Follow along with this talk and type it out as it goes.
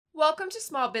Welcome to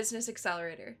Small Business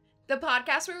Accelerator, the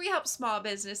podcast where we help small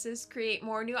businesses create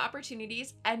more new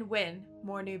opportunities and win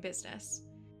more new business.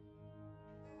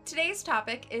 Today's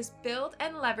topic is build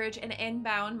and leverage an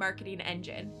inbound marketing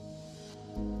engine.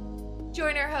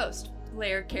 Join our host,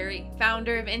 Blair Carey,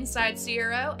 founder of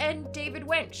InsideCRO, and David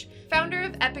Wuensch, founder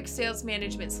of EPOCH Sales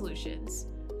Management Solutions,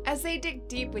 as they dig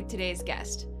deep with today's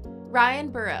guest,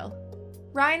 Ryan Baril.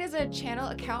 Ryan is a channel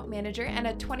account manager and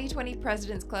a 2020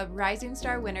 President's Club Rising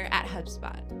Star winner at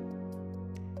HubSpot.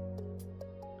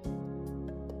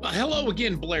 Well, hello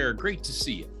again, Blair. Great to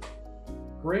see you.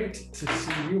 Great to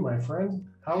see you, my friend.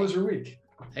 How was your week?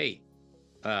 Hey,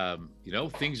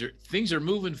 things are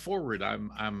moving forward.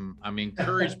 I'm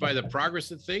encouraged by the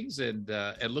progress of things and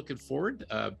looking forward.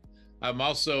 I'm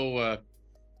also,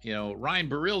 Ryan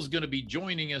Baril is going to be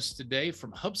joining us today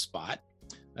from HubSpot.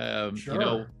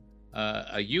 Sure.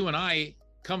 You and I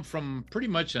come from pretty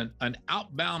much an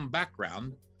outbound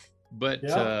background, but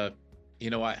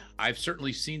I've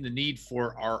certainly seen the need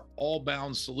for our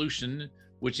all-bound solution,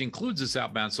 which includes this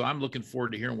outbound. So I'm looking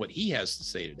forward to hearing what he has to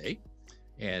say today,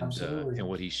 and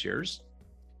what he shares.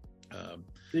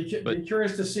 Be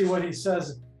curious to see what he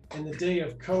says in the day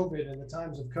of COVID and the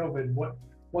times of COVID.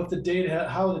 What the data,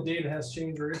 how the data has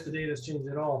changed, or if the data has changed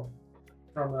at all,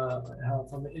 from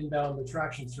the inbound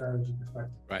attraction strategy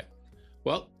perspective. Right.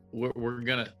 Well, we're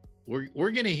gonna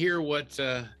hear what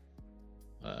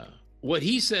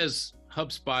he says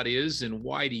HubSpot is and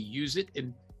why to use it,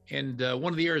 and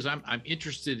one of the areas I'm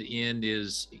interested in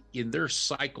is in their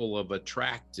cycle of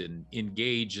attract and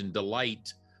engage and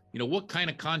delight. What kind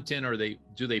of content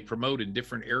do they promote in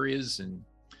different areas, and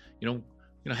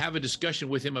have a discussion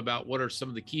with him about what are some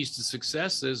of the keys to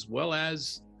success, as well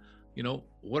as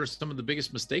what are some of the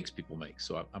biggest mistakes people make.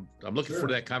 So I'm looking forward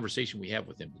to that conversation we have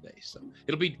with him today. So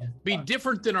it'll be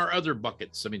different than our other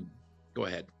buckets. I mean, go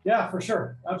ahead. Yeah, for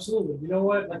sure. Absolutely. You know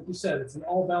what? Like you said, it's an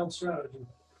all-bound strategy.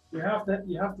 You have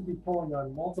to be pulling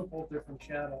on multiple different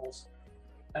channels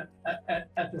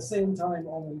at the same time,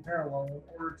 all in parallel, in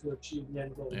order to achieve the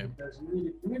end goal. Yeah. Because you need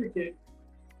to communicate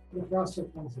the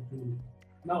prospect wants to communicate,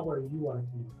 not where you want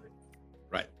to communicate.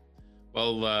 Right.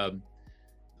 Well,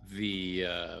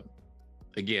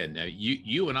 again,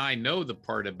 you and I know the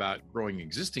part about growing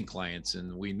existing clients,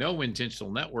 and we know intentional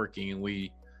networking, and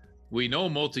we know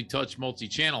multi-touch,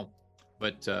 multi-channel,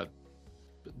 but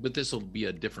this will be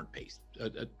a different pace,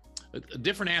 a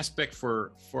different aspect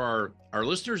for our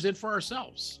listeners and for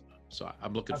ourselves. So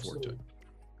I'm looking forward to it.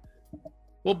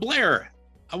 Well, Blair,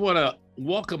 I want to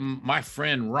welcome my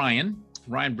friend Ryan.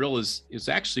 Ryan Baril is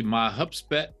actually my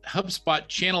HubSpot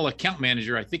channel account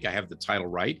manager. I think I have the title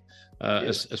right,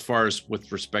 as far as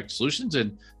with respect to solutions.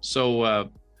 And so,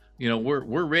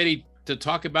 we're ready to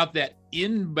talk about that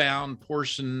inbound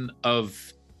portion of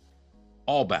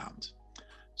Allbound.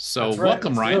 So right.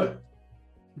 Welcome, Ryan.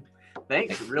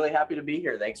 Thanks. Really happy to be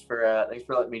here. Thanks for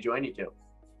letting me join you too.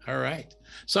 All right.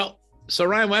 So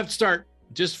Ryan, we'll have to start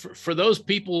just for those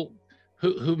people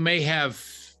who may have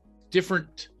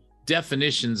different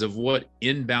definitions of what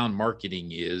inbound marketing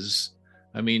is.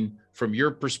 I mean, from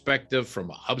your perspective,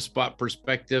 from a HubSpot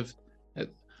perspective,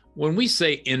 when we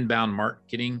say inbound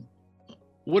marketing,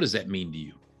 what does that mean to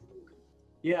you?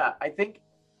 Yeah, I think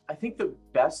the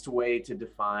best way to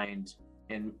define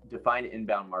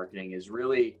inbound marketing is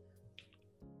really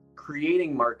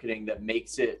creating marketing that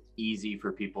makes it easy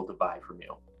for people to buy from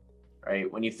you,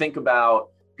 right? When you think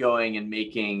about going and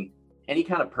making any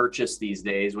kind of purchase these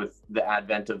days with the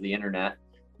advent of the internet,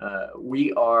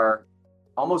 we are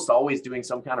almost always doing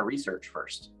some kind of research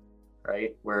first,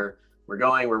 right? We're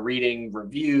reading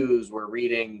reviews, we're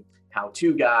reading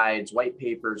how-to guides, white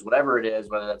papers, whatever it is,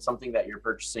 whether that's something that you're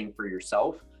purchasing for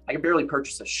yourself. I can barely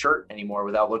purchase a shirt anymore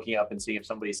without looking up and seeing if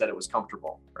somebody said it was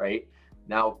comfortable, right?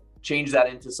 Now change that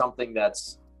into something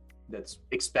that's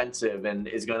expensive and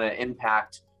is going to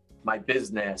impact my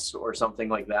business or something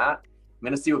like that. I'm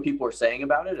going to see what people are saying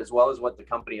about it, as well as what the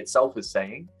company itself is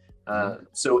saying.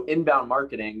 So inbound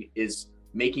marketing is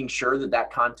making sure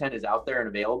that content is out there and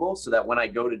available, so that when I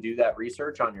go to do that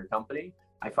research on your company,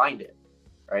 I find it,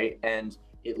 right? And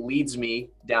it leads me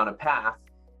down a path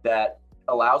that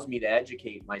allows me to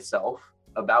educate myself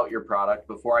about your product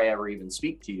before I ever even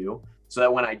speak to you, so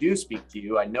that when I do speak to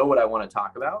you, I know what I want to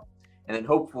talk about. And then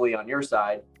hopefully on your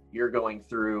side, you're going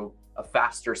through a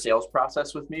faster sales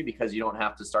process with me, because you don't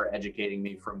have to start educating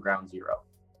me from ground zero.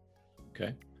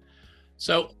 Okay.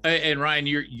 So, and Ryan,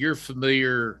 you're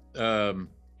familiar, in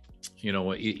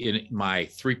my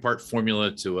 3-part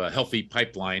formula to a healthy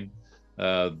pipeline,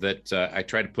 that I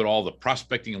try to put all the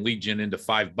prospecting and lead gen into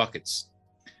 5 buckets.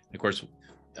 And of course,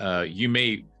 you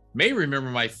may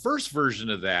remember my first version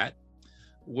of that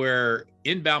where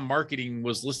inbound marketing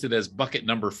was listed as bucket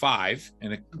number 5.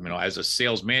 And, as a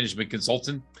sales management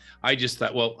consultant, I just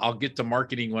thought, well, I'll get to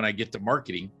marketing when I get to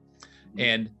marketing.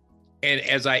 And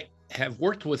as I have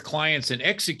worked with clients and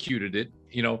executed it,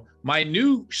 my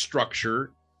new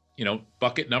structure,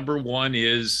 bucket number 1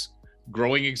 is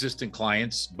growing existing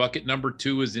clients. Bucket number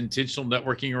 2 is intentional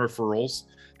networking and referrals.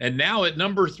 And now at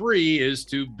number 3 is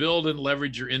to build and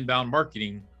leverage your inbound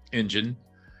marketing engine.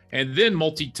 And then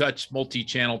multi-touch,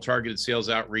 multi-channel targeted sales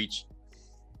outreach.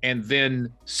 And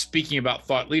then speaking about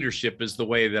thought leadership is the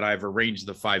way that I've arranged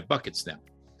the 5 buckets now.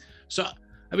 So,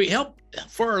 help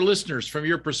for our listeners from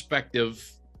your perspective,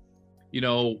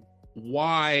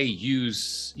 why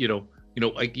use, you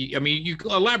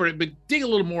elaborate, but dig a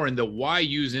little more into why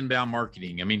use inbound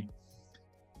marketing.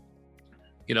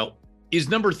 Is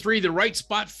number 3 the right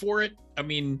spot for it?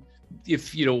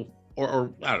 If,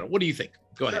 or I don't know, what do you think?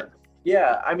 Go ahead.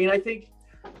 Yeah, I think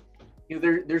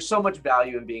there's so much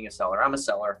value in being a seller. I'm a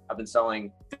seller. I've been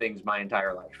selling things my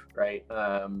entire life, right?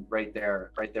 Right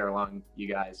there along you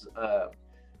guys.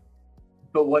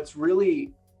 But what's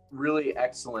really, really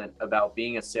excellent about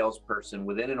being a salesperson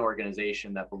within an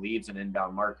organization that believes in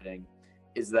inbound marketing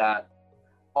is that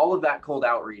all of that cold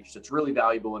outreach that's really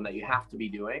valuable and that you have to be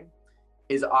doing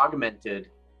is augmented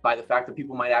by the fact that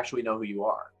people might actually know who you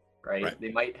are, right?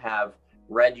 They might have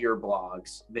read your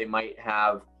blogs. They might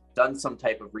have done some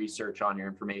type of research on your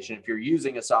information. If you're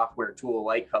using a software tool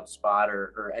like HubSpot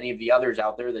or any of the others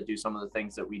out there that do some of the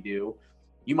things that we do,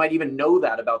 you might even know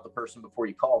that about the person before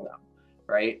you call them,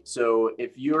 right? So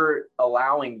if you're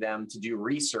allowing them to do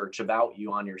research about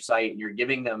you on your site and you're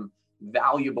giving them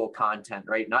valuable content,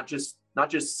 right? Not just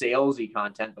salesy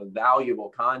content, but valuable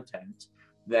content,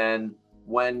 then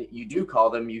when you do call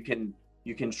them, you can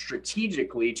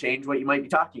strategically change what you might be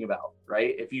talking about,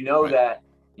 right? If you know that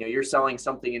you're selling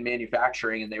something in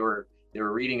manufacturing and they were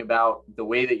reading about the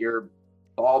way that your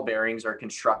ball bearings are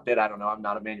constructed. I don't know, I'm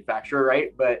not a manufacturer,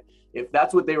 right? But if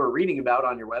that's what they were reading about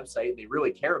on your website, they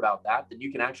really care about that, then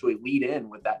you can actually lead in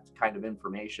with that kind of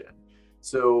information.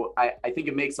 So I think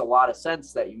it makes a lot of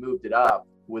sense that you moved it up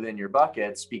within your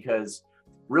buckets, because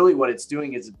really what it's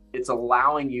doing is it's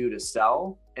allowing you to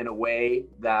sell in a way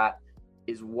that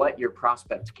is what your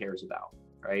prospect cares about,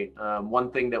 right?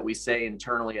 One thing that we say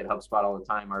internally at HubSpot all the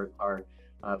time,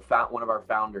 one of our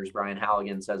founders, Brian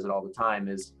Halligan, says it all the time,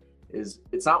 is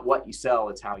it's not what you sell,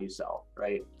 it's how you sell,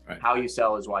 right? How you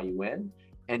sell is why you win.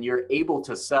 And you're able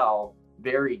to sell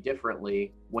very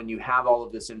differently when you have all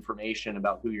of this information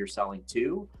about who you're selling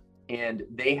to, and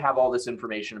they have all this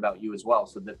information about you as well,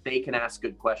 so that they can ask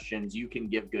good questions, you can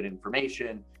give good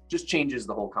information, just changes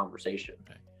the whole conversation.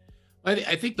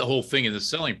 I think the whole thing in the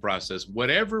selling process,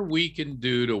 whatever we can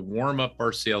do to warm up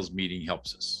our sales meeting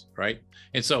helps us, right?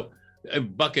 And so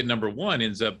bucket number 1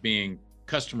 ends up being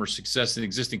customer success in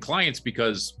existing clients,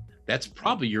 because that's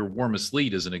probably your warmest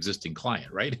lead as an existing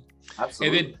client, right?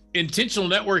 Absolutely. And then intentional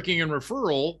networking and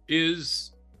referral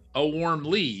is a warm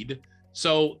lead.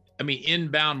 So,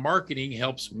 inbound marketing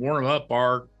helps warm up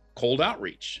our cold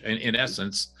outreach in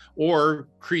essence, or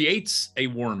creates a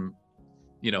warmer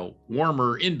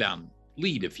inbound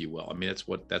lead, if you will. That's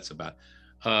what that's about.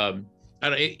 I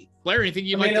don't know, Blair, anything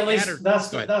you like to add? That's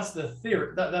the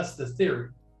theory. That's the theory,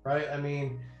 right?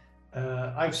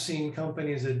 I've seen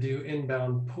companies that do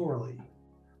inbound poorly.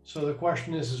 So the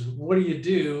question is what do you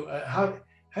do? How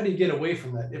do you get away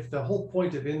from that? If the whole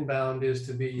point of inbound is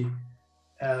to be,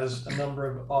 as a number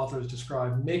of authors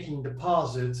describe, making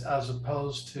deposits as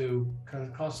opposed to kind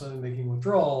of constantly making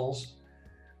withdrawals,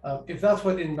 if that's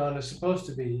what inbound is supposed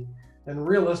to be, then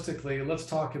realistically, let's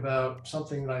talk about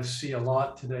something that I see a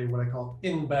lot today, what I call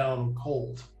inbound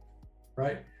cold,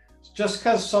 right? Just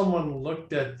because someone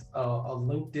looked at a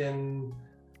LinkedIn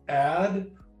ad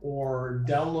or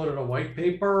downloaded a white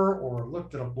paper or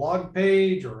looked at a blog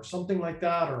page or something like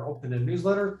that, or opened a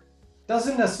newsletter,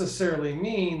 doesn't necessarily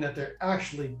mean that they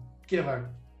actually give a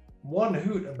one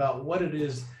hoot about what it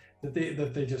is that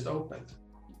they just opened.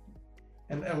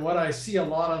 And what I see a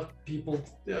lot of people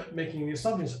making the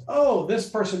assumptions, oh, this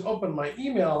person opened my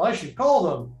email, I should call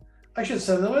them. I should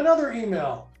send them another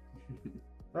email,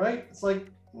 right? It's like,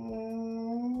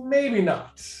 maybe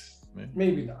not.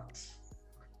 Maybe not.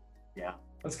 Yeah.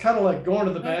 It's kind of like going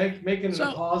to the bank, making a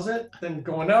deposit, then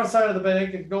going outside of the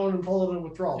bank and going and pulling a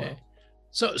withdrawal. Okay.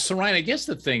 So Ryan, I guess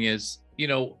the thing is,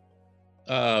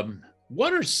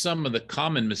 what are some of the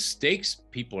common mistakes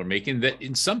people are making that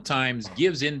sometimes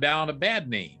gives inbound a bad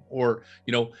name? Or,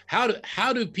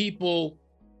 how do people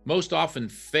most often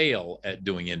fail at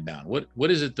doing inbound?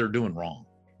 What is it they're doing wrong?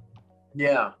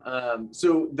 Yeah.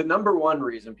 So the number one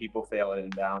reason people fail at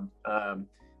inbound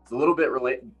It's a little bit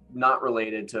not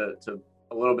related to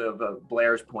a little bit of a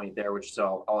Blair's point there, which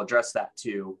so I'll address that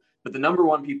too. But the number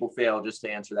one people fail, just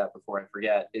to answer that before I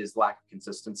forget, is lack of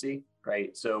consistency,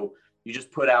 right? So you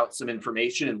just put out some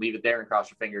information and leave it there and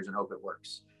cross your fingers and hope it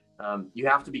works. You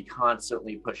have to be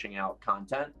constantly pushing out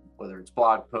content, whether it's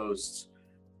blog posts,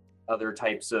 other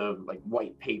types of like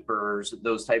white papers,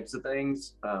 those types of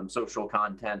things, social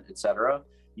content, etc.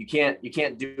 You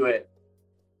can't do it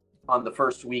on the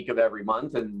first week of every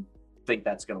month and think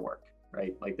that's going to work,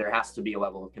 right? Like there has to be a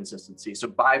level of consistency. So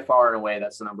by far and away,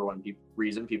 that's the number one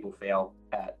reason people fail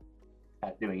at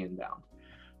doing inbound.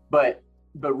 But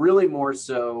really more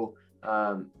so,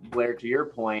 Blair, to your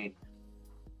point,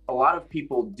 a lot of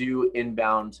people do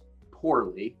inbound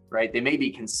poorly, right? They may be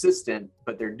consistent,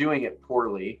 but they're doing it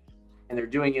poorly, and they're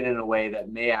doing it in a way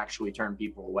that may actually turn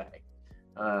people away.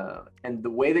 And the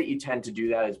way that you tend to do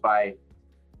that is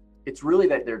it's really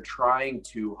that they're trying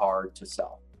too hard to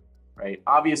sell, right?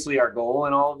 Obviously, our goal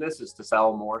in all of this is to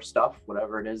sell more stuff,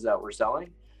 whatever it is that we're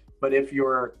selling. But if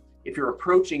you're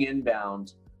approaching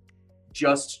inbound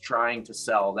just trying to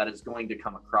sell, that is going to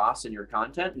come across in your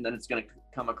content, and then it's going to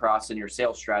come across in your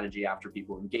sales strategy after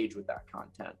people engage with that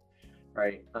content,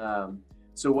 right?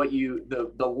 So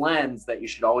the lens that you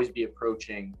should always be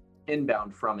approaching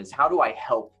inbound from is, how do I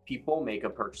help people make a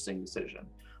purchasing decision?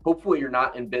 Hopefully you're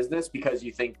not in business because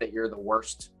you think that you're the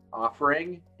worst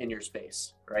offering in your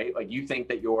space, right? Like you think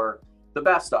that you're the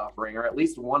best offering, or at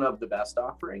least one of the best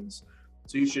offerings.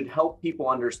 So you should help people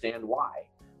understand why.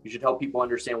 You should help people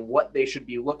understand what they should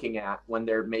be looking at when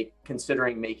they're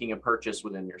considering making a purchase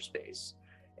within your space.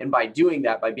 And by doing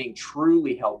that, by being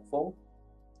truly helpful,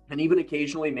 and even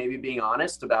occasionally maybe being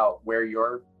honest about where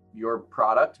your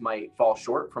product might fall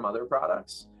short from other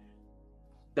products,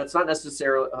 that's not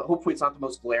necessarily, hopefully it's not the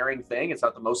most glaring thing. It's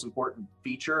not the most important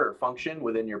feature or function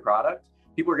within your product.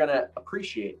 People are going to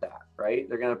appreciate that, right?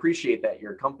 They're going to appreciate that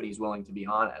your company's willing to be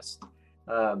honest.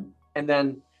 And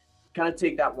then kind of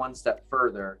take that one step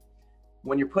further.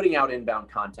 When you're putting out inbound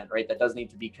content, right, that does need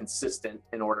to be consistent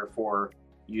in order for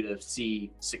you to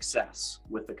see success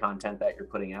with the content that you're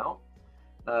putting out.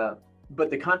 But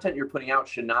the content you're putting out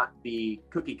should not be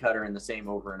cookie cutter and the same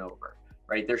over and over,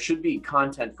 right? There should be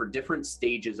content for different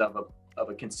stages of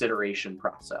a consideration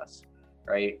process,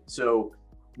 right? So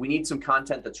we need some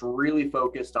content that's really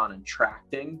focused on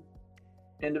attracting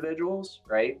individuals,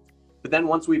 right? But then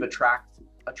once we've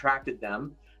attracted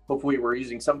them, hopefully we're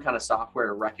using some kind of software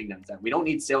to recognize that. We don't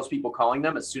need salespeople calling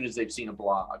them as soon as they've seen a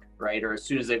blog, right? Or as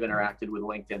soon as they've interacted with a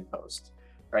LinkedIn post,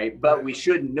 right? But we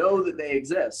should know that they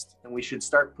exist, and we should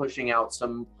start pushing out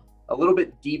a little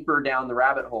bit deeper down the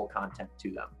rabbit hole content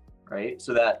to them, right?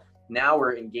 So that now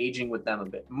we're engaging with them a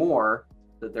bit more,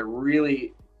 that they're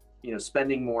really,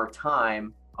 spending more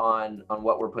time on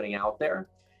what we're putting out there.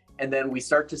 And then we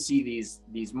start to see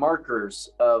these markers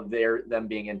of them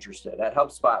being interested. At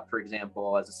HubSpot, for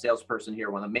example, as a salesperson here,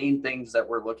 one of the main things that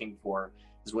we're looking for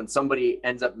is when somebody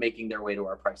ends up making their way to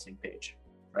our pricing page,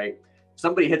 right? If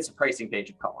somebody hits the pricing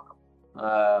page, I'm calling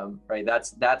them, right?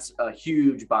 That's a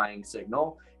huge buying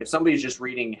signal. If somebody's just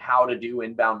reading how to do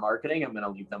inbound marketing, I'm going to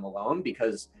leave them alone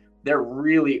because they're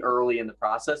really early in the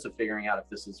process of figuring out if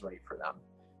this is right for them.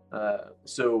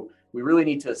 So we really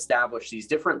need to establish these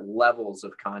different levels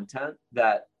of content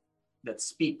that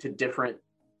speak to different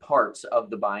parts of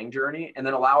the buying journey, and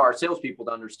then allow our salespeople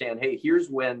to understand, hey, here's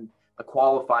when a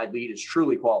qualified lead is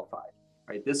truly qualified,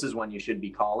 right? This is when you should be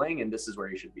calling, and this is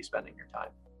where you should be spending your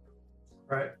time.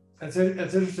 Right. It's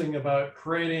interesting about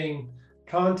creating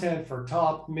content for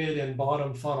top, mid, and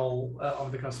bottom funnel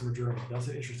of the customer journey. That's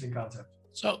an interesting concept.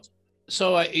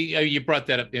 So you brought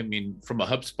that up. I mean, from a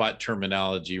HubSpot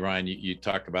terminology, Ryan, you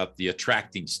talk about the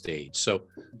attracting stage. So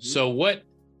what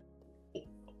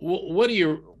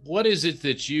is it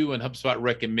that you and HubSpot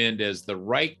recommend as the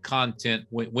right content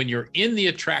when you're in the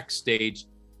attract stage?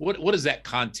 What does that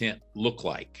content look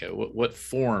like? What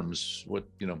forms?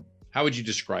 How would you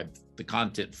describe the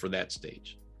content for that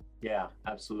stage? Yeah,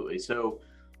 absolutely. So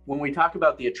when we talk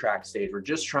about the attract stage, we're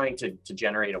just trying to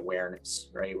generate awareness,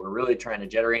 right? We're really trying to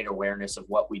generate awareness of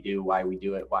what we do, why we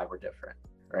do it, why we're different,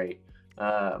 right?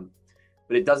 But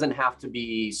it doesn't have to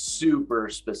be super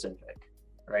specific,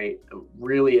 right?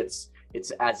 Really, it's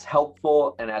as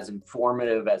helpful and as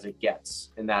informative as it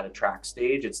gets in that attract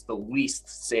stage. It's the least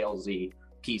salesy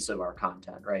piece of our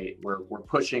content, right? We're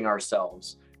pushing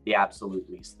ourselves the absolute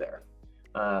least there.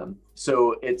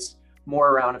 So it's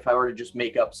more around, if I were to just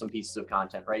make up some pieces of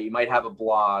content, right? You might have a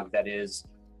blog that is,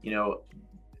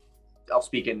 I'll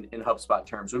speak in HubSpot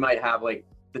terms. We might have like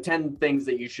the 10 things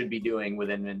that you should be doing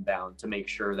within inbound to make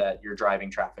sure that you're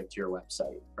driving traffic to your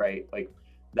website, right? Like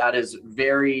that is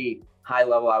very high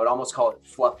level, I would almost call it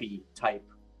fluffy type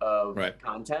of Right.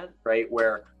 content, right?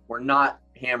 Where we're not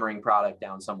hammering product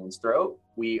down someone's throat.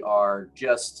 We are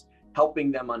just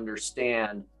helping them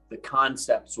understand the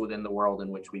concepts within the world in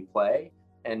which we play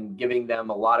and giving them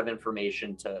a lot of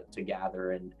information to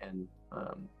gather and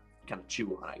kind of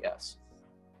chew on, I guess.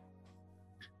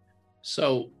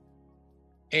 So,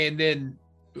 and then,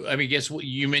 I mean, guess what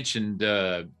you mentioned,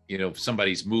 if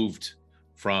somebody's moved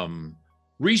from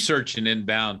research and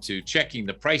inbound to checking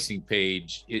the pricing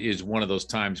page is one of those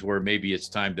times where maybe it's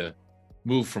time to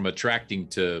move from attracting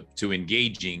to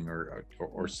engaging or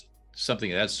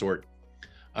something of that sort.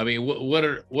 I mean, what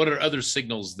are other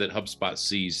signals that HubSpot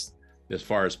sees as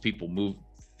far as people move,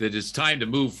 that it's time to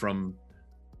move from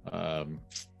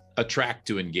attract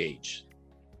to engage?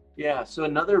 Yeah, so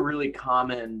another really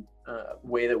common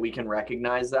way that we can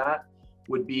recognize that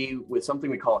would be with something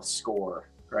we call a score,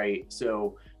 right?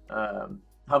 So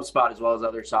HubSpot, as well as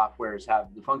other softwares,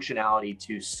 have the functionality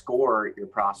to score your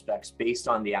prospects based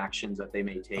on the actions that they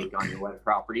may take on your web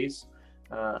properties.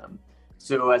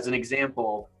 So as an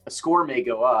example, a score may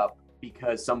go up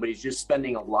because somebody's just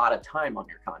spending a lot of time on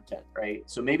your content, right?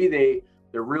 So maybe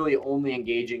they're really only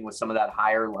engaging with some of that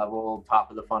higher level, top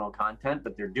of the funnel content,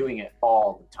 but they're doing it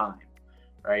all the time,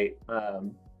 right?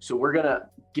 So we're gonna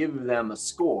give them a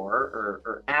score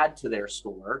or add to their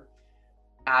score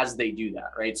as they do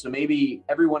that, right? So maybe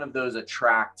every one of those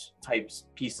attract types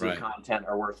pieces of content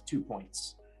are worth 2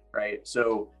 points, right?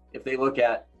 So if they look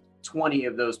at 20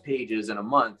 of those pages in a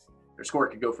month, their score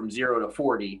could go from 0 to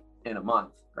 40 in a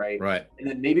month, right? Right. And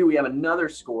then maybe we have another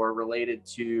score related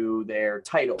to their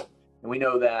title. And we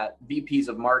know that VPs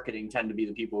of marketing tend to be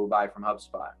the people who buy from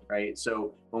HubSpot, right?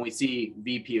 So when we see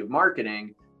VP of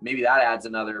marketing, maybe that adds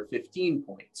another 15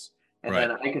 points. And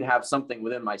then I could have something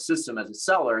within my system as a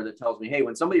seller that tells me, hey,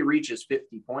 when somebody reaches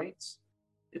 50 points,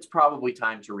 it's probably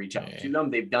time to reach out to them.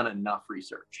 They've done enough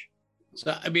research.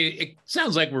 So, I mean, it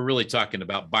sounds like we're really talking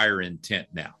about buyer intent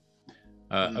now.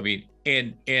 I mean,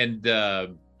 and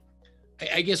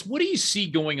I guess, what do you see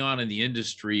going on in the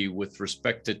industry with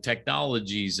respect to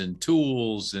technologies and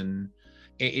tools and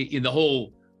in the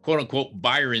whole quote unquote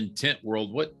buyer intent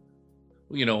world? What,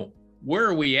 where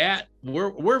are we at?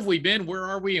 Where have we been? Where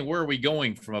are we? And where are we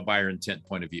going from a buyer intent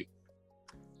point of view?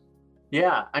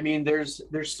 Yeah, I mean, there's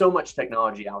so much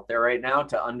technology out there right now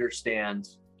to understand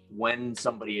when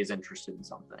somebody is interested in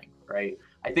something, right?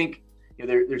 I think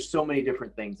there's so many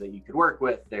different things that you could work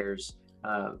with. There's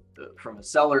from a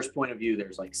seller's point of view,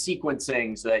 there's like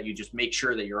sequencing so that you just make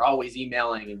sure that you're always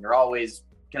emailing and you're always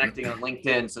connecting on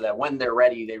LinkedIn so that when they're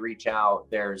ready, they reach out.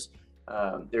 There's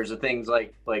the things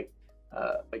like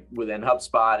within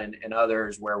HubSpot and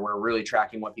others where we're really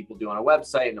tracking what people do on a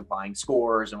website and applying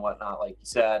scores and whatnot, like you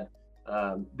said.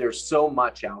 There's so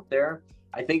much out there.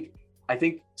 I think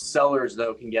sellers,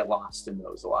 though, can get lost in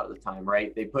those a lot of the time,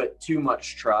 right? They put too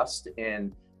much trust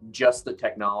in just the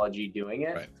technology doing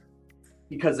it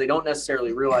because they don't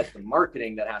necessarily realize the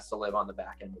marketing that has to live on the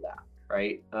back end of that,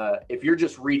 right? If you're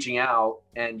just reaching out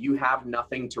and you have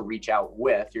nothing to reach out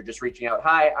with, you're just reaching out,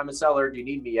 hi, I'm a seller, do you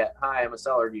need me yet? Hi, I'm a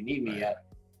seller, do you need me yet?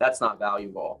 That's not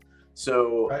valuable.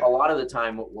 So a lot of the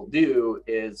time what we'll do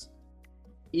is,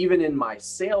 even in my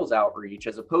sales outreach,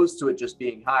 as opposed to it just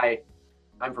being, hi,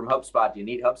 I'm from HubSpot, do you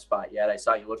need HubSpot yet? I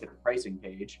saw you look at the pricing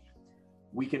page.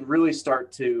 We can really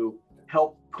start to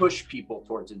help push people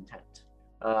towards intent.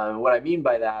 What I mean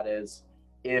by that is,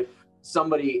 if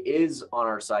somebody is on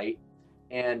our site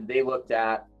and they looked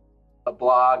at a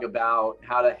blog about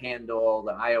how to handle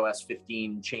the iOS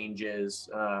 15 changes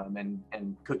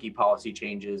and cookie policy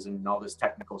changes and all this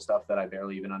technical stuff that I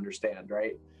barely even understand,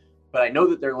 right? But I know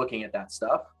that they're looking at that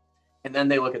stuff, and then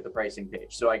they look at the pricing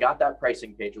page. So I got that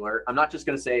pricing page alert. I'm not just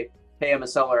going to say, hey, I'm a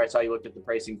seller, I saw you looked at the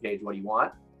pricing page, what do you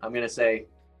want? I'm going to say,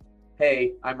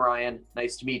 hey, I'm Ryan,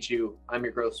 nice to meet you. I'm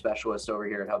your growth specialist over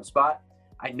here at HubSpot.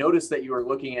 I noticed that you were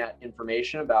looking at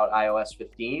information about iOS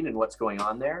 15 and what's going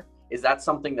on there. Is that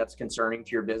something that's concerning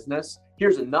to your business?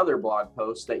 Here's another blog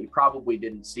post that you probably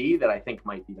didn't see that I think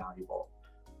might be valuable,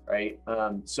 right?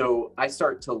 So I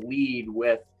start to lead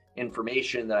with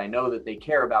information that I know that they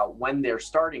care about when they're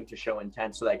starting to show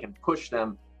intent, so that I can push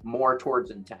them more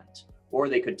towards intent, or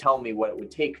they could tell me what it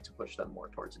would take to push them more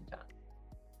towards intent.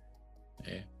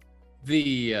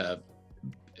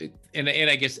 And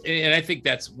I guess, and I think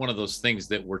that's one of those things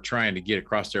that we're trying to get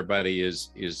across to everybody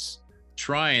is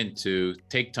trying to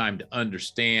take time to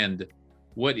understand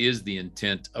what is the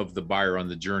intent of the buyer on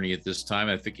the journey at this time.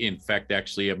 I think, in fact,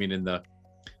 actually, I mean,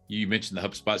 you mentioned the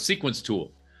HubSpot sequence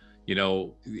tool.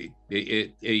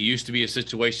 It used to be a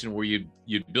situation where you'd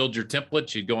build your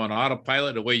templates, you'd go on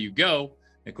autopilot, away you go.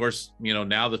 Of course,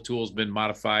 now the tool's been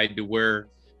modified to where,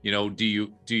 do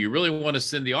you really want to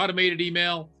send the automated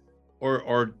email,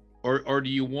 or do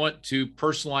you want to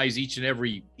personalize each and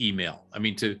every email? I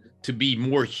mean, to be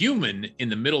more human in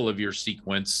the middle of your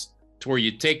sequence, to where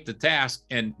you take the task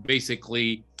and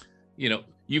basically,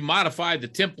 you modify the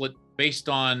template based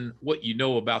on what you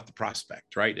know about the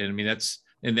prospect, right? And I mean,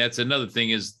 that's another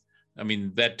thing is,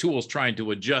 that tool is trying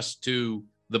to adjust to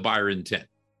the buyer intent,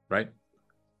 right?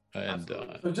 And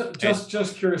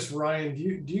just curious, Ryan,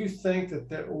 do you think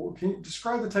that can you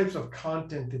describe the types of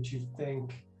content that you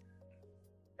think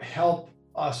help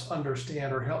us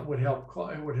understand, or would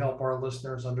help our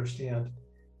listeners understand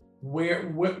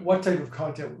what type of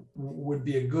content would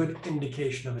be a good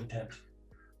indication of intent?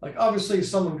 Like, obviously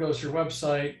someone goes to your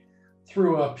website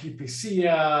through a PPC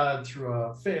ad, through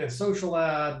a social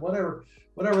ad, whatever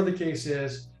the case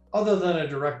is, other than a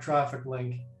direct traffic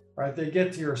link, right? They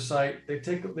get to your site, they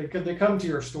come to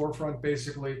your storefront,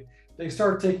 basically. They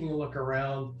start taking a look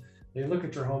around. They look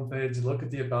at your homepage, they look at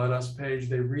the About Us page,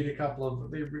 they read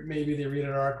maybe they read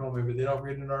an article, maybe they don't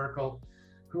read an article,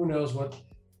 who knows what.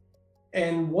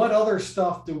 And what other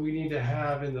stuff do we need to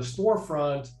have in the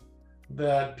storefront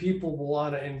that people will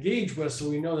want to engage with, so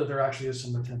we know that there actually is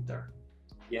some intent there?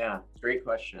 Yeah, great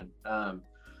question.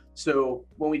 So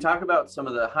when we talk about some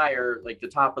of the higher, like the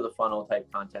top of the funnel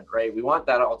type content, right? We want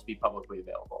that all to be publicly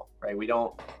available, right? We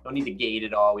don't need to gate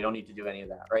it all. We don't need to do any of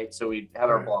that, right? So we have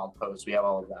our blog posts, we have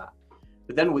all of that.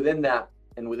 But then within that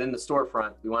and within the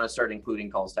storefront, we want to start including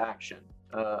calls to action.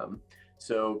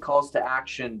 So calls to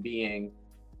action being,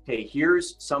 hey,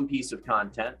 here's some piece of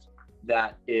content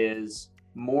that is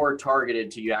more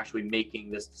targeted to you actually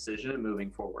making this decision and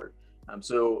moving forward.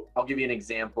 So I'll give you an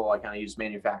example. I kind of used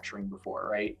manufacturing before,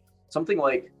 right? Something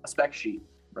like a spec sheet,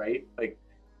 right? Like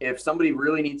if somebody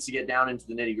really needs to get down into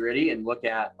the nitty gritty and look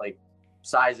at like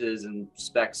sizes and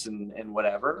specs and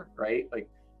whatever, right? Like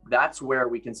that's where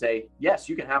we can say, yes,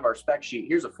 you can have our spec sheet.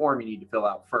 Here's a form you need to fill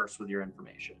out first with your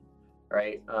information,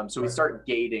 right? So we start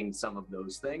gating some of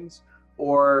those things,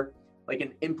 or like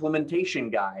an implementation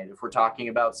guide if we're talking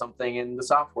about something in the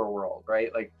software world,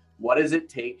 right? Like, what does it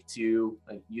take to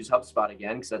use HubSpot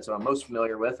again, because that's what I'm most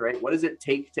familiar with, right? What does it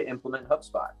take to implement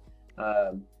HubSpot?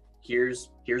 Here's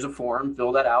a form,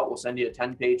 fill that out. We'll send you a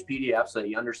 10-page PDF so that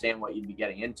you understand what you'd be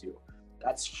getting into.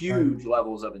 That's huge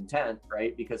levels of intent,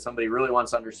 right? Because somebody really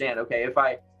wants to understand, okay, if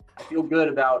I feel good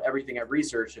about everything I've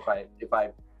researched, if I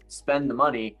spend the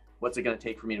money, what's it going to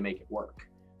take for me to make it work?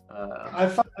 I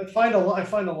find a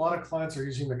lot of clients are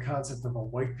using the concept of a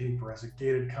white paper as a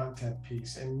gated content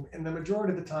piece, and the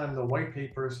majority of the time, the white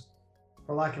papers,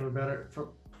 for lack of a better,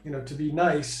 to be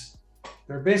nice,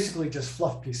 they're basically just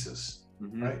fluff pieces,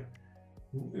 right?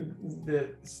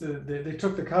 They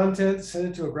took the content, sent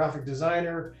it to a graphic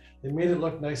designer, they made it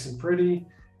look nice and pretty,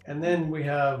 and then we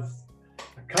have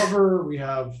a cover, we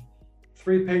have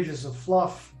 3 pages of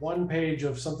fluff, 1 page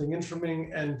of something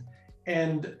interesting, and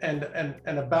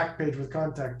a back page with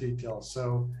contact details.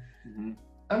 So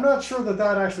I'm not sure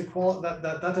that actually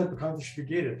that type of content should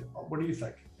be gated. What do you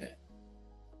think?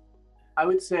 I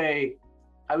would say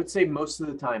most of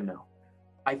the time, no.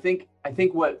 I think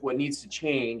what needs to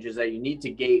change is that you need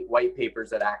to gate white papers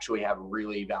that actually have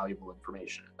really valuable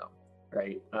information in them,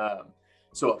 right?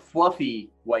 So a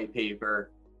fluffy white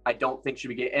paper, I don't think should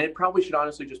be gated, and it probably should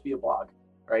honestly just be a blog.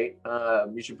 Right?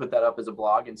 You should put that up as a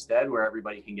blog instead, where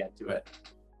everybody can get to it.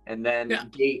 And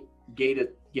then gate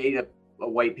a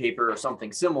white paper or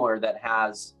something similar that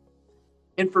has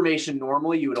information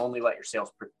normally you would only let your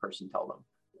salesperson tell them.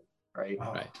 Right.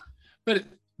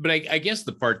 But I guess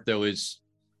the part though is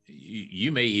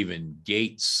you may even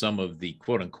gate some of the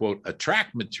quote unquote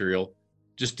attract material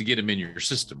just to get them in your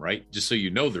system, right? Just so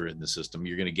you know they're in the system.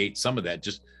 You're going to gate some of that,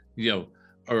 just,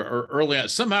 or early on,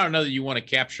 somehow or another, you want to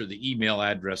capture the email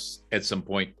address at some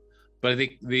point. But I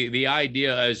think the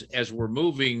idea as we're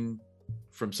moving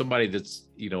from somebody that's,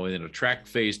 in a track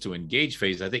phase to engage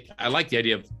phase, I like the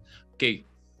idea of, okay,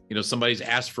 somebody's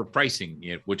asked for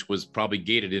pricing, which was probably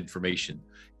gated information.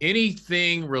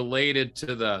 Anything related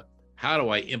to the, how do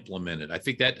I implement it? I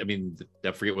think that,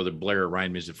 I forget whether Blair or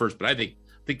Ryan mentioned it first, but I think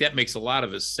that makes a lot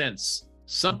of sense.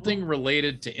 Something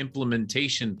related to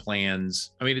implementation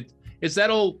plans. It's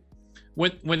that old,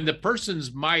 when the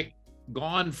person's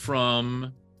gone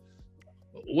from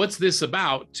what's this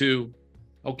about to,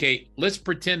 okay, let's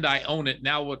pretend I own it.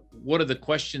 Now, what are the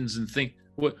questions and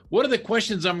what are the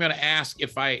questions I'm going to ask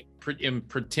if I am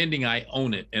pretending I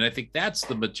own it? And I think that's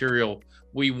the material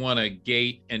we want to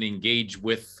gate and engage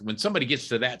with when somebody gets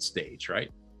to that stage, right?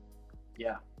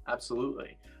 Yeah,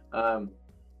 absolutely.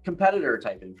 Competitor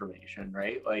type information,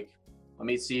 right? Like Let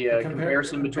me see a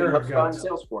comparison between HubSpot and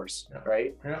Salesforce,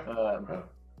 right?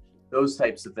 Those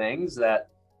types of things that,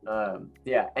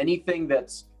 anything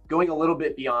that's going a little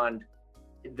bit beyond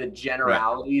the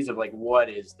generalities of like, what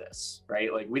is this,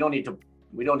 right? Like we don't need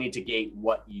to gate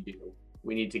what you do.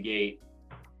 We need to gate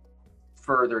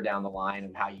further down the line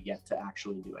of how you get to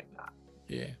actually doing that.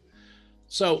 Yeah.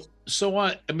 So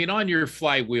on your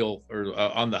flywheel or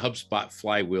on the HubSpot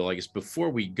flywheel, I guess before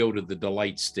we go to the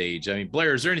delight stage, I mean,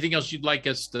 Blair, is there anything else you'd like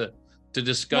us to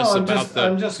discuss about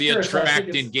the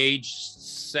attract, engage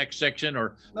section,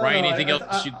 or Ryan, anything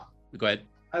else? Go ahead.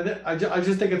 I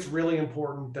just think it's really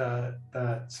important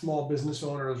that small business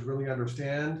owners really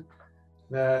understand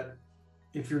that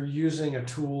if you're using a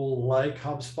tool like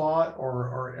HubSpot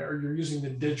or you're using the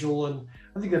digital, and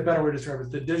I think the better way to describe it is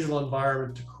the digital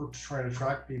environment to try and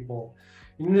attract people,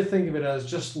 you need to think of it as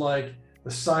just like the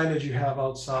signage you have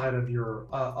outside of your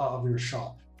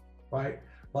shop, right?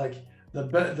 Like the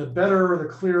better, the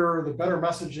clearer, the better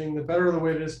messaging, the better the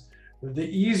way it is, the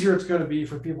easier it's going to be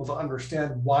for people to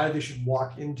understand why they should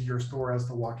walk into your store as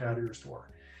to walk out of your store.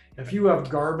 If you have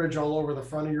garbage all over the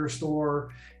front of your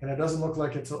store and it doesn't look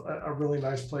like it's a really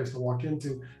nice place to walk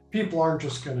into, people aren't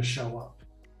just going to show up,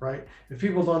 right? If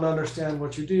people don't understand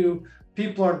what you do,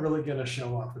 people aren't really going to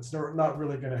show up. It's not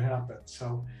really going to happen.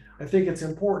 So I think it's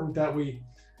important that we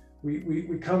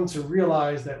come to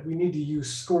realize that we need to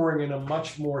use scoring in a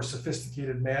much more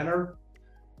sophisticated manner,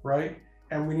 right?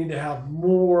 And we need to have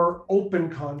more open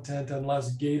content and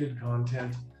less gated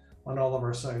content on all of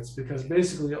our sites, because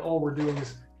basically all we're doing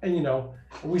is, and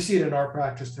we see it in our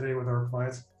practice today with our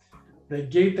clients, they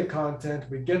gate the content,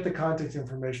 we get the contact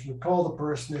information, we call the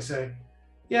person, they say,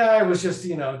 yeah, I was just,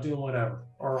 doing whatever,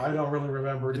 or I don't really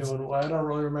remember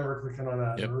clicking on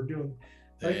that, or doing,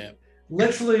 right? Yeah.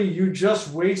 Literally, you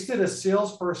just wasted a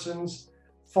salesperson's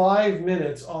 5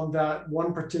 minutes on that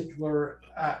one particular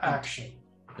action.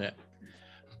 Yeah.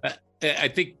 I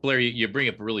think, Blair, you bring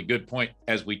up a really good point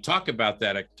as we talk about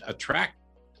that attract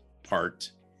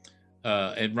part.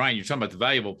 And Ryan, you're talking about the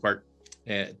valuable part.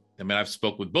 I've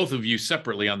spoke with both of you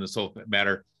separately on this whole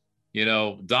matter.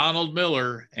 Donald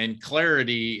Miller and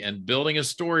clarity and building a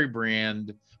story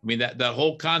brand. I mean, that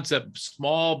whole concept,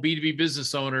 small B2B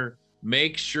business owner,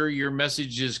 make sure your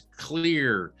message is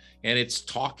clear and it's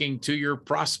talking to your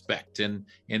prospect and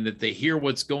that they hear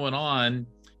what's going on,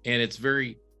 and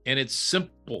it's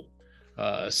simple.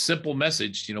 Simple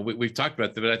message. We've talked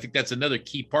about that, but I think that's another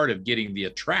key part of getting the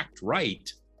attract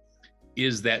right,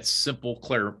 is that simple,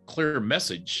 clear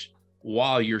message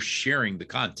while you're sharing the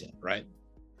content, right?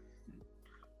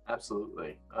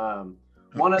 Absolutely.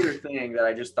 One other thing that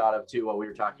I just thought of too while we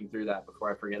were talking through that,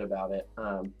 before I forget about it,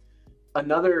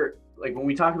 when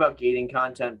we talk about gating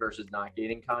content versus not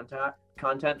gating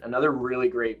content, another really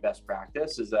great best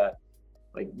practice is that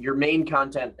your main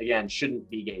content, again, shouldn't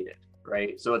be gated,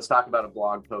 right? So let's talk about a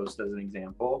blog post as an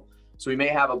example. So we may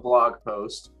have a blog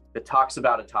post that talks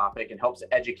about a topic and helps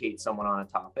educate someone on a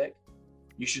topic.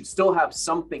 You should still have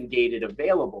something gated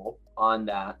available on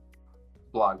that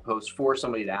blog post for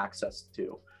somebody to access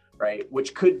to, right?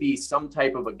 Which could be some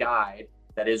type of a guide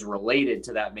that is related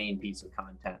to that main piece of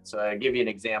content. So I'll give you an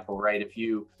example, right?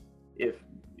 If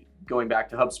going back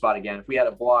to HubSpot again, if we had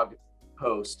a blog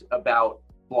post about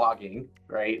blogging,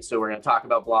 right? So we're going to talk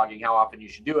about blogging, how often you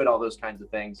should do it, all those kinds of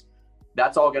things.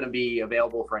 That's all going to be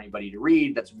available for anybody to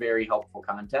read. That's very helpful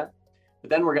content. But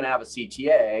then we're going to have a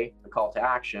CTA, a call to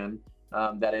action,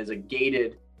 that is a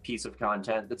gated piece of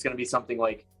content. That's going to be something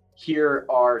like, here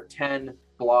are 10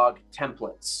 blog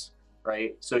templates,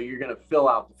 right? So you're going to fill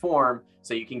out the form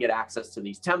so you can get access to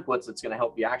these templates. That's going to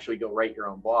help you actually go write your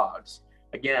own blogs.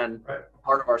 Again,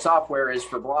 part of our software is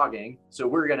for blogging. So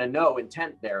we're going to know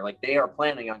intent there. Like they are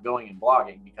planning on going and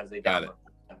blogging because they download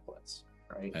templates,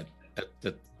 right?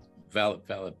 That's valid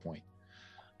point.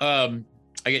 I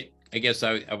guess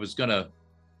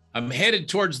I'm headed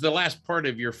towards the last part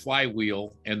of your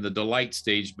flywheel and the delight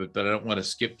stage, but I don't want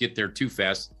to get there too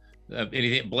fast.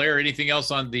 Blair, anything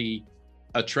else on the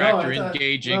attract or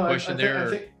engaging question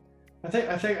there? I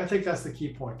think that's the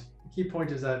key point. The key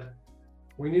point is that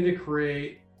we need to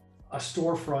create a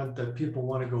storefront that people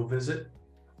want to go visit.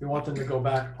 We want them to go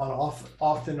back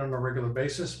often on a regular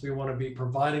basis. We want to be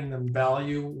providing them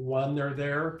value when they're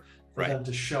there for them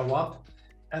to show up.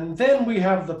 And then we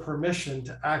have the permission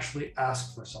to actually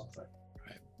ask for something.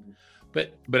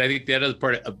 Right. But I think that other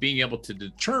part of being able to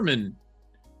determine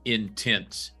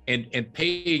intent and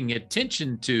paying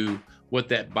attention to what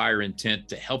that buyer intent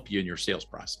to help you in your sales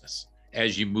process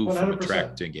as you move 100%. From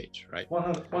attract to engage, right?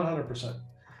 100%.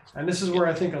 And this is where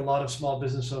I think a lot of small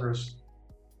business owners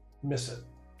miss it,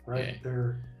 right? Yeah.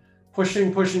 They're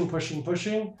pushing,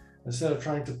 instead of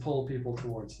trying to pull people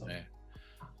towards them.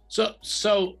 Yeah.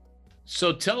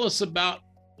 So tell us about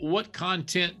what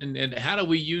content and how do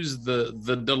we use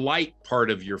the delight part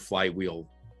of your flywheel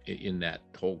in that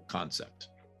whole concept?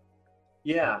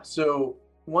 Yeah. So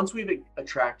once we've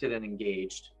attracted and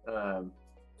engaged,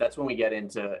 that's when we get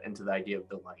into the idea of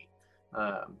delight.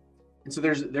 And so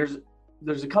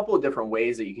there's a couple of different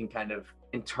ways that you can kind of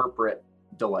interpret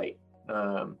delight.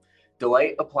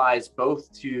 Delight applies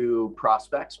both to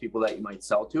prospects, people that you might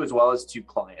sell to, as well as to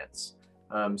clients.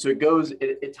 So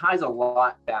it ties a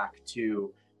lot back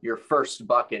to your first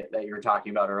bucket that you were talking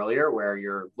about earlier, where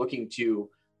you're looking to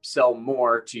sell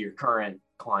more to your current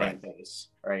client base,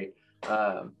 right?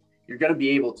 You're going to be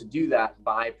able to do that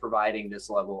by providing this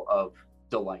level of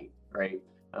delight, right?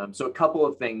 So a couple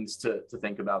of things to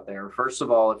think about there. First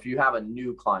of all, if you have a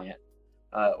new client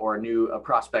or a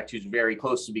prospect who's very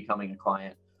close to becoming a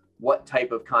client, what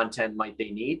type of content might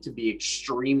they need to be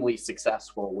extremely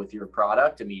successful with your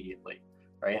product immediately,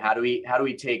 right? How do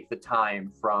we take the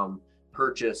time from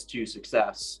purchase to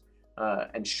success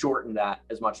and shorten that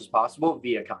as much as possible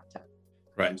via content?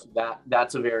 Right. So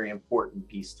that's a very important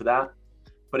piece to that.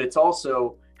 But it's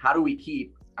also, how do we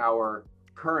keep our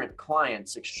current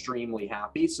clients extremely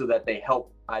happy so that they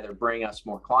help either bring us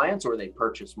more clients or they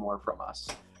purchase more from us?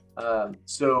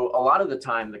 So a lot of the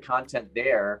time, the content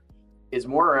there is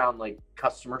more around like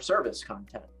customer service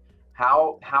content.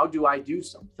 How do I do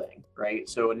something, right?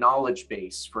 So a knowledge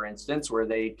base, for instance, where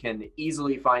they can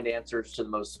easily find answers to the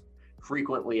most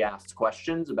frequently asked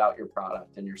questions about your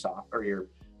product and your software, or your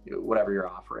whatever your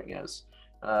offering is.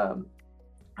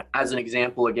 As an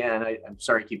example, again, I'm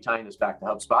sorry to keep tying this back to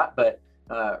HubSpot, but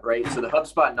right. So the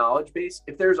HubSpot knowledge base,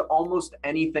 if there's almost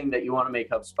anything that you want to make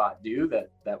HubSpot do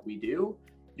that we do,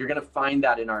 you're going to find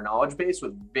that in our knowledge base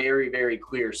with very, very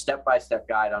clear step-by-step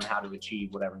guide on how to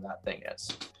achieve whatever that thing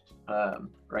is.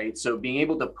 Right. So being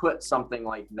able to put something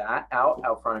like that out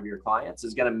front of your clients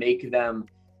is going to make them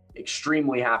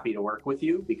extremely happy to work with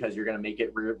you, because you're going to make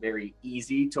it very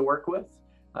easy to work with.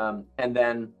 And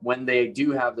then when they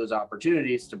do have those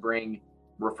opportunities to bring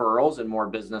referrals and more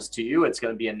business to you, it's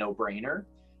going to be a no-brainer.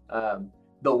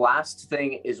 The last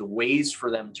thing is ways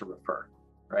for them to refer,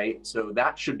 right? So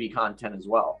that should be content as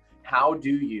well. How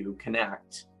do you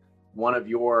connect one of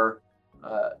your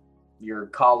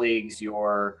colleagues,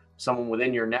 someone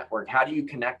within your network? How do you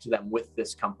connect them with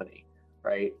this company,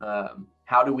 right?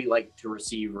 How do we like to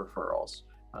receive referrals?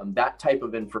 That type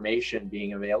of information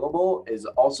being available is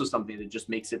also something that just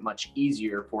makes it much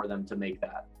easier for them to make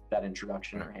that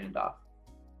introduction or handoff.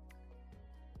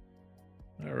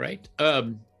 All right. As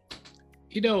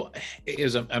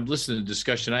I'm listening to the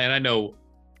discussion, and I know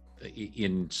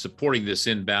in supporting this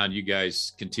inbound, you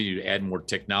guys continue to add more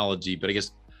technology, but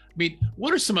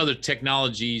what are some other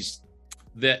technologies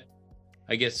that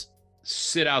I guess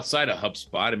sit outside of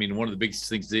HubSpot? I mean, one of the biggest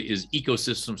things is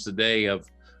ecosystems today of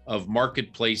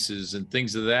marketplaces and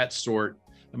things of that sort.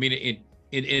 I mean,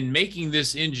 in making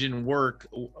this engine work,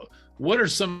 what are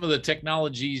some of the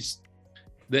technologies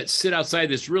that sit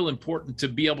outside that's real important to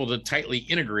be able to tightly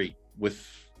integrate with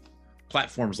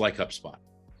platforms like HubSpot?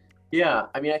 Yeah,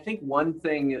 I mean, I think one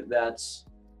thing that's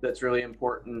really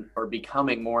important, or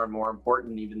becoming more and more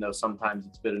important, even though sometimes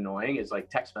it's a bit annoying, is like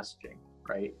text messaging,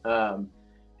 right?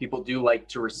 People do like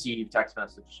to receive text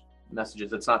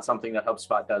messages. It's not something that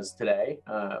HubSpot does today.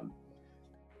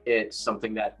 It's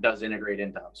something that does integrate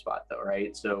into HubSpot though,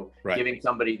 right? So giving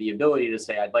somebody the ability to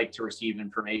say, I'd like to receive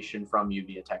information from you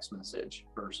via text message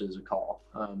versus a call.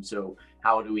 So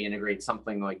how do we integrate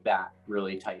something like that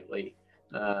really tightly?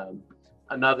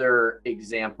 Another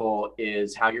example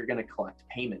is how you're going to collect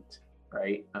payment,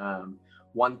 right?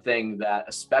 One thing that,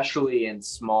 especially in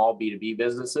small B2B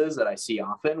businesses, that I see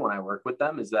often when I work with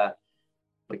them is that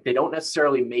like they don't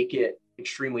necessarily make it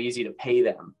extremely easy to pay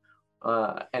them.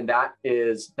 And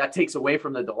that takes away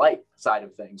from the delight side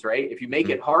of things, right? If you make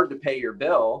it hard to pay your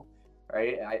bill,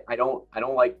 right? I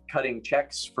don't like cutting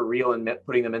checks for real and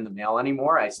putting them in the mail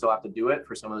anymore. I still have to do it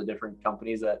for some of the different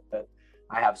companies that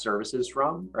I have services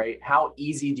from, right? How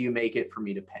easy do you make it for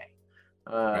me to pay?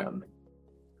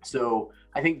 So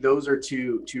I think those are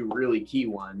two really key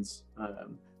ones.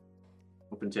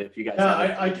 Open to if you guys.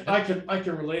 Yeah, I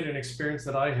can relate an experience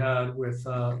that I had with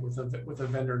a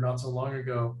vendor not so long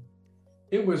ago.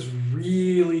 It was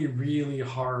really, really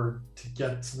hard to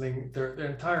get something. Their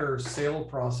entire sale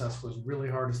process was really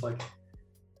hard. It's like,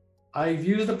 I've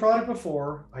used the product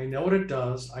before. I know what it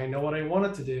does. I know what I want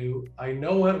it to do. I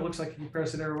know what it looks like in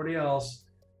comparison to everybody else.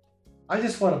 I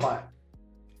just want to buy it.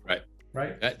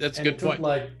 Right. That's a good point.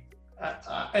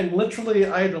 And literally,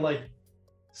 I had to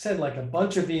send a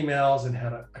bunch of emails and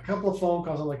had a couple of phone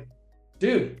calls. I'm like,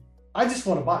 dude, I just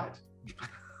want to buy it.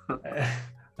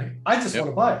 Like, I just want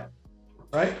to buy it,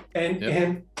 right?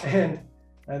 And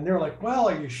they're like, well,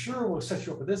 are you sure we'll set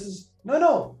you up with this?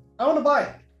 No, I want to buy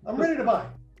it. I'm ready to buy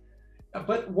it.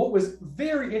 But what was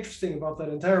very interesting about that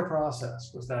entire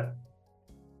process was that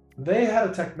they had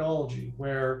a technology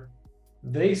where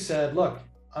they said, look,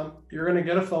 you're going to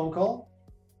get a phone call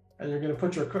and you're going to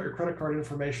put your credit card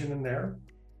information in there.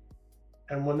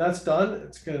 And when that's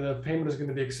done, the payment is going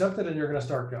to be accepted and you're going to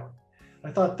start going.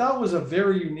 I thought that was a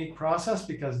very unique process,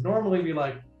 because normally it'd be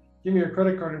like, give me your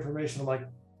credit card information. I'm like,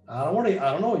 I don't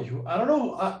know you. I don't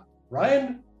know.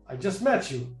 Ryan, I just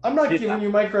met you. I'm not giving you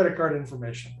my credit card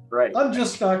information. Right. I'm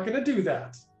just not going to do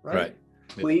that. Right.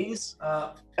 Please.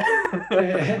 But,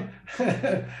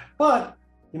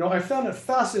 I found it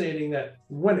fascinating that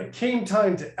when it came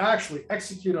time to actually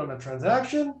execute on a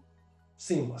transaction,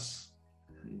 seamless.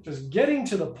 Just getting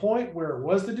to the point where it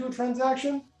was to do a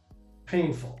transaction,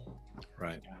 painful.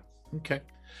 Right. Okay.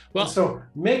 Well, and so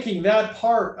making that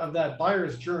part of that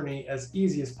buyer's journey as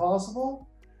easy as possible,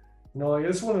 like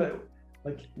this one of the,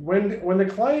 like when the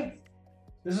client,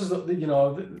 this is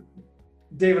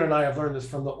David and I have learned this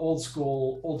from the old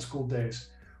school days.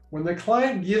 When the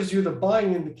client gives you the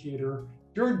buying indicator,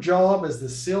 your job as the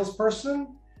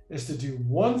salesperson is to do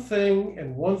one thing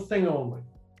and one thing only.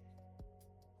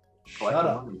 Shut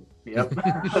up. Yep.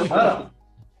 Shut up.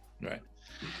 Right.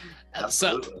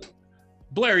 So,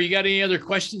 Blair, you got any other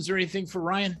questions or anything for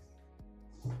Ryan?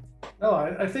 No,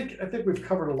 I think we've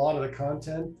covered a lot of the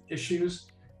content issues.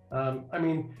 I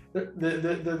mean,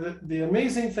 the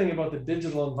amazing thing about the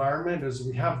digital environment is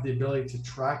we have the ability to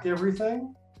track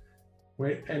everything,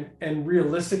 and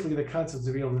realistically, the concept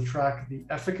to be able to track the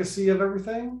efficacy of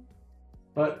everything.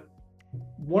 But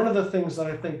one of the things that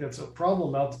I think that's a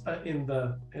problem out in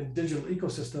digital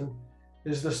ecosystem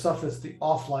is the stuff that's the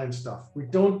offline stuff. We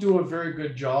don't do a very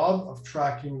good job of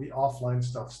tracking the offline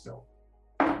stuff still.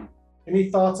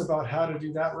 Any thoughts about how to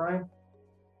do that, Ryan?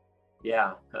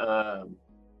 Yeah.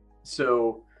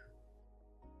 So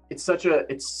it's such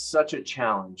a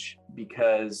challenge,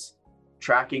 because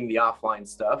tracking the offline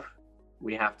stuff,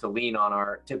 we have to lean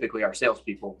on typically our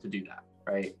salespeople to do that,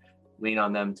 right? Lean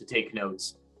on them to take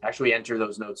notes, actually enter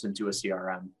those notes into a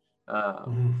CRM,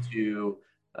 to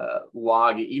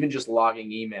even just logging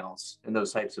emails and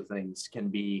those types of things can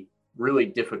be really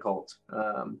difficult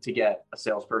to get a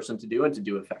salesperson to do and to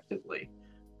do effectively.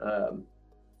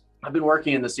 I've been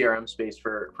working in the CRM space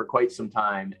for quite some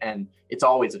time, and it's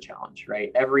always a challenge,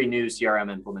 right? Every new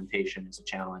CRM implementation is a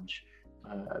challenge,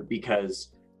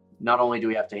 because not only do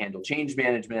we have to handle change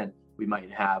management, we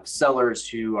might have sellers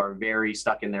who are very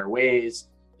stuck in their ways.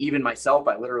 Even myself,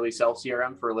 I literally sell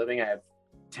CRM for a living. I have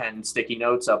 10 sticky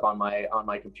notes up on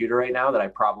my computer right now that I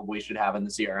probably should have in the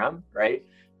CRM, right?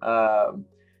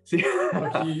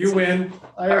 Okay, you win.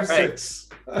 I have 6.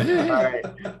 All right.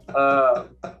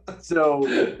 So,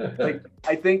 like,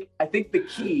 I think the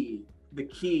key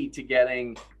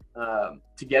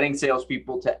to getting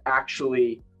salespeople to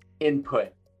actually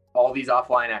input all these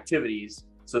offline activities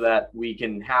so that we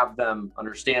can have them,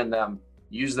 understand them,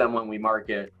 use them when we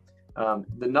market.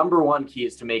 The number one key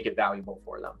is to make it valuable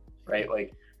for them, right?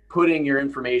 Like, putting your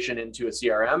information into a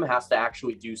CRM has to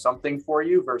actually do something for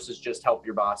you versus just help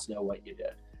your boss know what you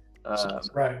did.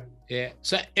 Right. Yeah.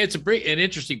 So it's an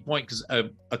interesting point, because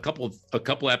a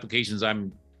couple applications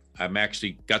I'm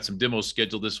actually got some demos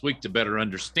scheduled this week to better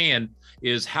understand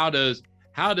is how does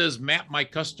Map My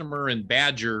Customer and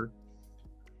Badger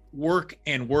work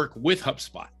with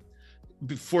HubSpot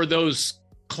for those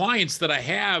clients that I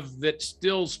have that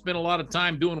still spend a lot of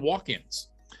time doing walk-ins,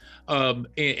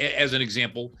 as an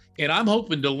example. And I'm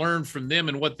hoping to learn from them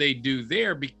and what they do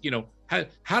there.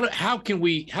 How do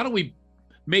we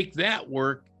make that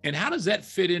work, and how does that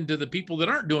fit into the people that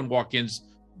aren't doing walk-ins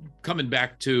coming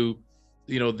back to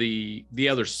the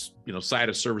other side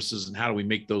of services, and how do we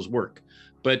make those work?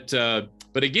 But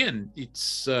again,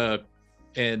 it's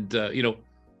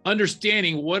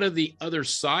understanding what are the other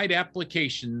side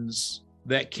applications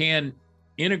that can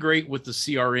integrate with the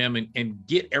CRM and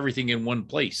get everything in one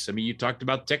place. I mean, you talked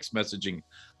about text messaging.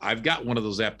 I've got one of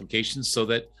those applications so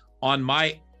that on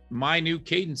my new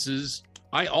cadences,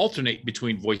 I alternate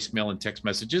between voicemail and text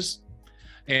messages.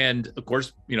 And of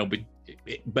course,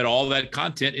 but all that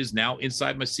content is now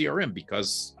inside my CRM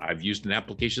because I've used an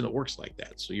application that works like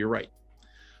that. So you're right.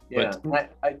 Yeah,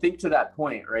 I think to that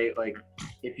point, right? Like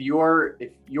if your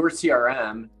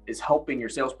CRM is helping your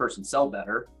salesperson sell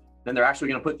better, then they're actually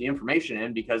going to put the information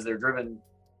in because they're driven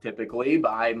typically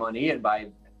by money and by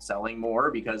selling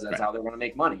more because that's how they're going to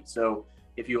make money. So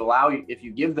if you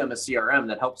give them a CRM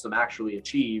that helps them actually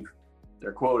achieve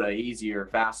their quota easier,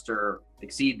 faster,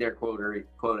 exceed their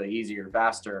quota easier,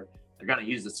 faster, they're going to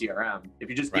use the CRM. If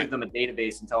you just give them a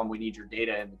database and tell them we need your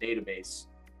data in the database,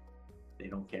 they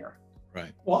don't care.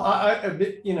 Right. Well,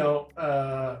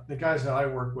 the guys that I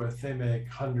work with, they make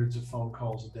hundreds of phone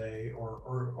calls a day,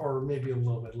 or maybe a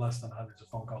little bit less than hundreds of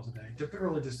phone calls a day. It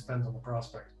really just depends on the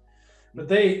prospect. But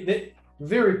they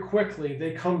very quickly,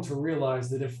 they come to realize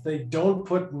that if they don't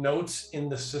put notes in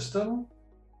the system,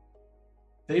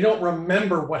 they don't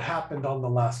remember what happened on the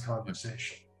last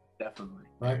conversation. Definitely.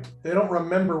 Right? They don't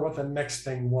remember what the next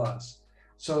thing was.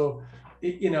 So,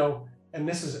 and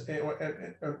this is,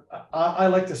 I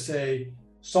like to say,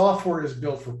 software is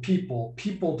built for people.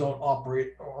 People don't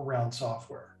operate around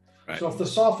software. Right. So if the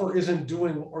software isn't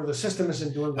doing, or the system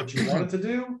isn't doing what you want it to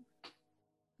do,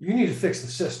 you need to fix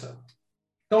the system.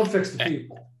 Don't fix the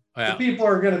people. Well, the people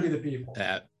are going to be the people.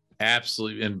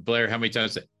 Absolutely. And Blair, how many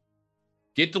times I say,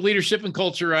 get the leadership and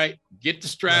culture right, get the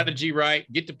strategy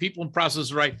right, get the people and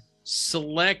process right,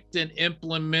 select and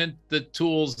implement the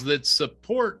tools that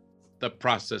support the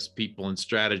process, people, and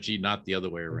strategy, not the other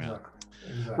way around.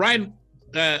 Exactly. Ryan,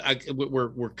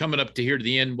 we're coming up to here to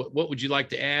the end. What would you like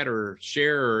to add or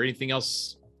share or anything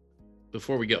else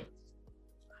before we go?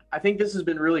 I think this has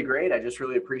been really great. I just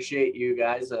really appreciate you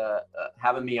guys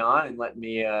having me on and let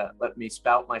me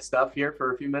spout my stuff here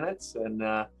for a few minutes. And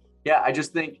I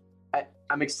just think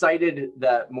I'm excited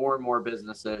that more and more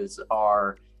businesses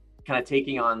are kind of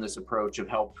taking on this approach of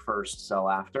help first, sell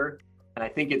after. And I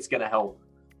think it's going to help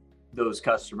those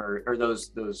customers or those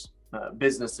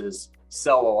businesses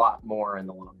sell a lot more in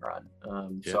the long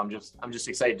run. So I'm just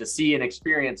excited to see and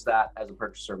experience that as a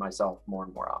purchaser myself more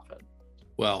and more often.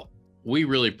 Well, we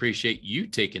really appreciate you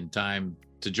taking time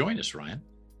to join us, Ryan.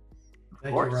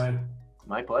 Thank you, Ryan.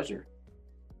 My pleasure.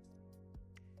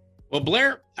 Well,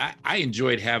 Blair, I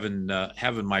enjoyed having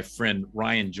my friend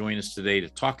Ryan join us today to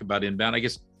talk about inbound. I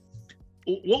guess,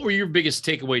 what were your biggest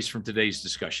takeaways from today's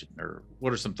discussion, or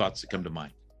what are some thoughts that come to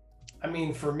mind? I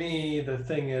mean, for me, the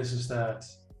thing is that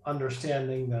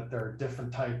understanding that there are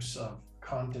different types of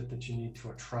content that you need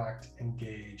to attract,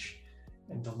 engage,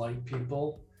 and delight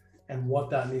people, and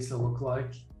what that needs to look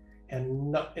like.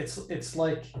 And it's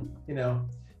like,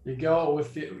 you go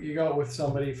out with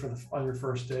somebody on your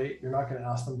first date. You're not going to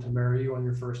ask them to marry you on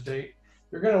your first date.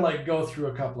 You're going to go through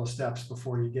a couple of steps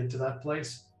before you get to that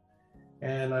place.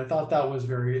 And I thought that was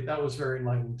very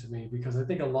enlightening to me, because I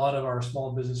think a lot of our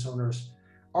small business owners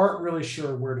aren't really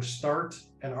sure where to start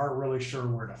and aren't really sure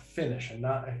where to finish. And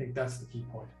I think that's the key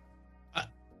point.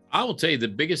 I will tell you the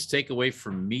biggest takeaway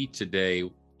from me today,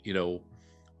 in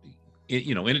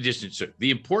addition to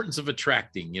the importance of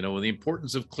attracting, the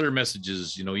importance of clear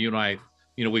messages, you and I,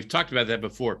 we've talked about that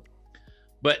before,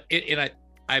 but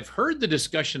I've heard the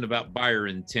discussion about buyer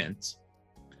intent,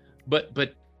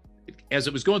 but as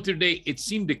it was going through today, it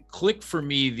seemed to click for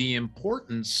me the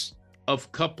importance of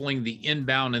coupling the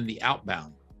inbound and the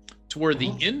outbound, to where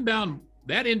the inbound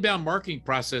marketing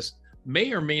process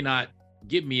may or may not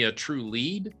give me a true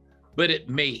lead, but it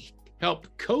may help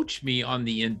coach me on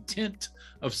the intent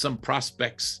of some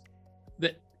prospects,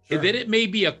 that it may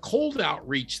be a cold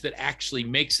outreach that actually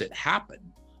makes it happen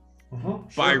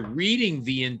by reading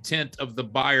the intent of the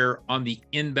buyer on the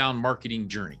inbound marketing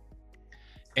journey.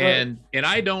 And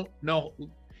I don't know,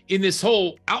 in this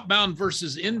whole outbound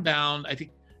versus inbound, I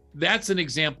think that's an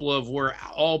example of where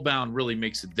outbound really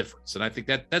makes a difference. And I think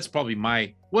that's probably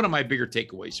one of my bigger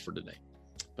takeaways for today.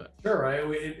 But sure, right?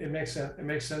 It makes sense. It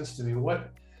makes sense to me.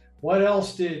 What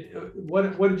else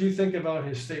what did you think about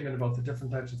his statement about the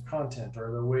different types of content,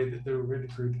 or the way that they were really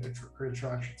create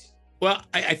attractions? Well,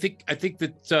 I think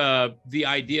that the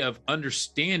idea of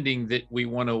understanding that we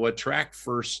want to attract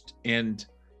first and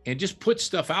just put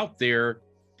stuff out there,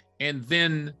 and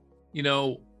then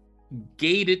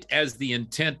gate it as the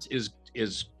intent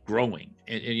is growing,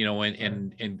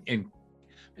 and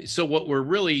so what we're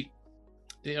really,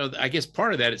 I guess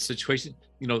part of that is situation,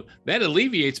 that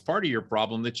alleviates part of your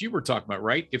problem that you were talking about,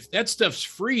 right? If that stuff's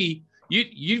free,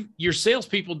 your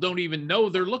salespeople don't even know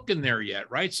they're looking there yet,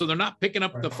 right? So they're not picking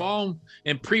up the phone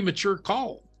and premature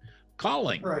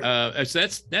calling. Right. So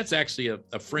that's actually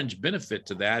a fringe benefit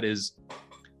to that, is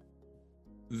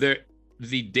the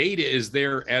data is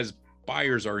there as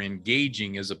buyers are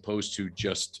engaging, as opposed to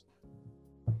just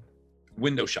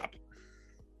window shopping.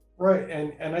 Right,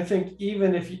 and I think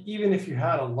even if you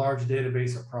had a large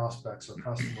database of prospects or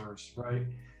customers, right,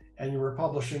 and you were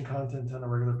publishing content on a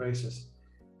regular basis,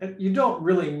 you don't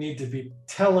really need to be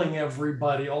telling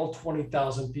everybody, all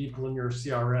 20,000 people in your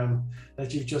CRM,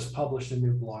 that you've just published a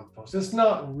new blog post. It's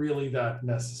not really that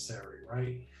necessary,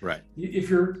 right? Right. If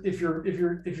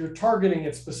you're targeting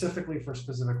it specifically for a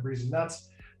specific reason, that's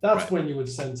Right. when you would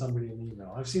send somebody an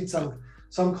email. I've seen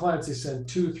some clients, they send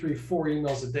 2, 3, 4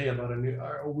 emails a day about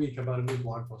a week about a new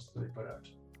blog post that they put out.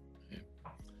 Yeah.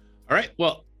 All right.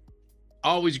 Well,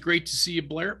 always great to see you,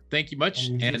 Blair. Thank you much.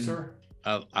 And you too, sir.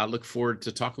 I look forward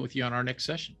to talking with you on our next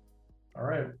session. All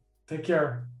right. Take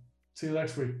care. See you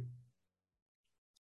next week.